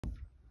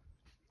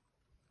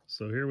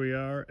So here we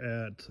are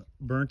at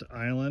Burnt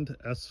Island,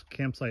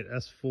 campsite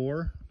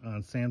S4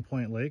 on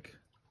Sandpoint Lake.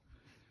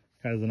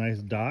 Has a nice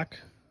dock.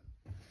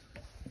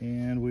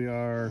 And we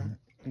are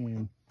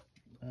in,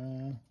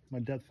 my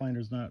depth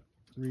finder's not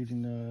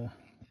reading,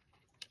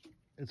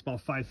 it's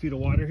about 5 feet of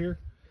water here.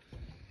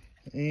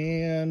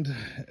 And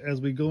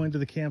as we go into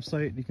the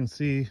campsite, you can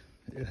see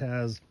it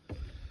has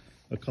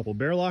a couple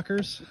bear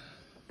lockers,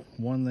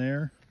 one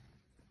there,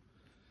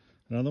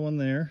 another one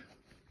there.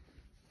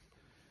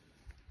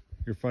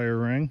 Your fire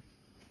ring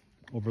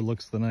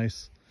overlooks the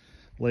nice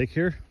lake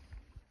here.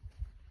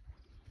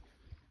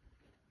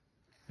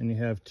 And you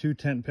have 2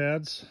 tent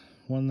pads,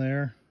 one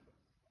there,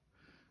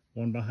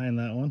 one behind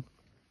that one.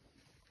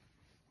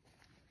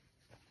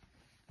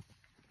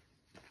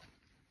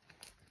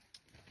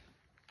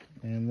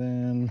 And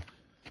then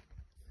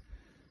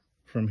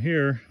from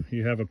here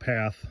you have a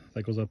path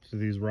that goes up to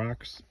these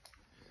rocks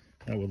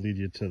that will lead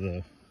you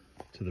to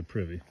the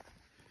privy.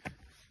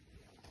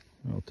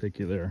 I'll take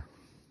you there.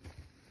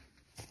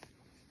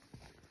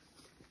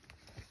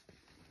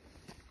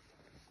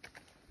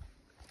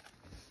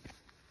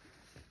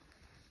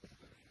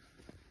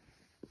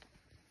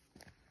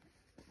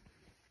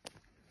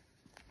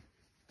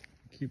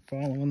 Keep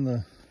following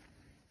the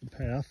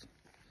path.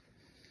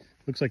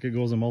 Looks like it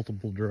goes in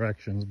multiple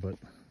directions, but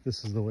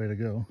this is the way to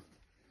go.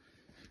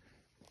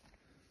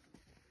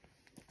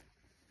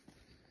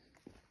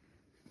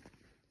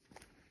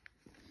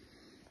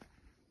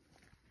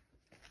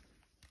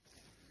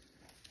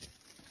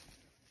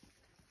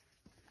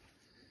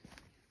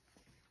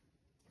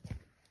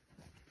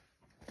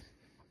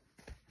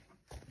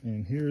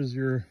 And here's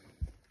your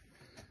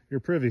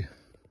privy.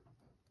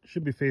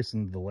 Should be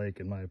facing the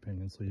lake in my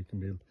opinion, so you can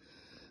be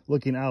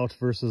looking out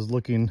versus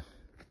looking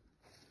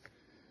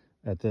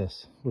at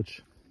this, which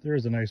there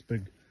is a nice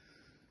big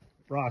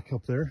rock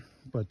up there,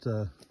 but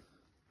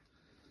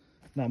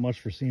not much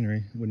for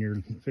scenery when you're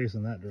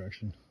facing that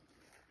direction.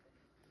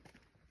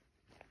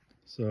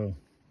 So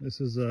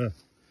this is a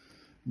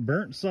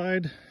Burnt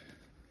Side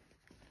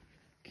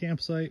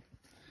campsite.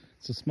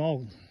 It's a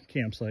small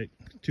campsite,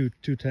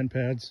 two tent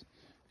pads,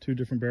 2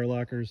 different bear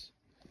lockers,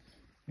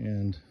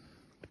 and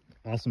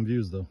awesome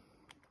views though.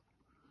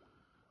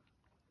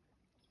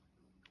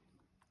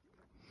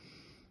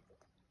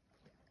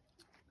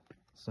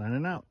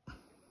 Signing out.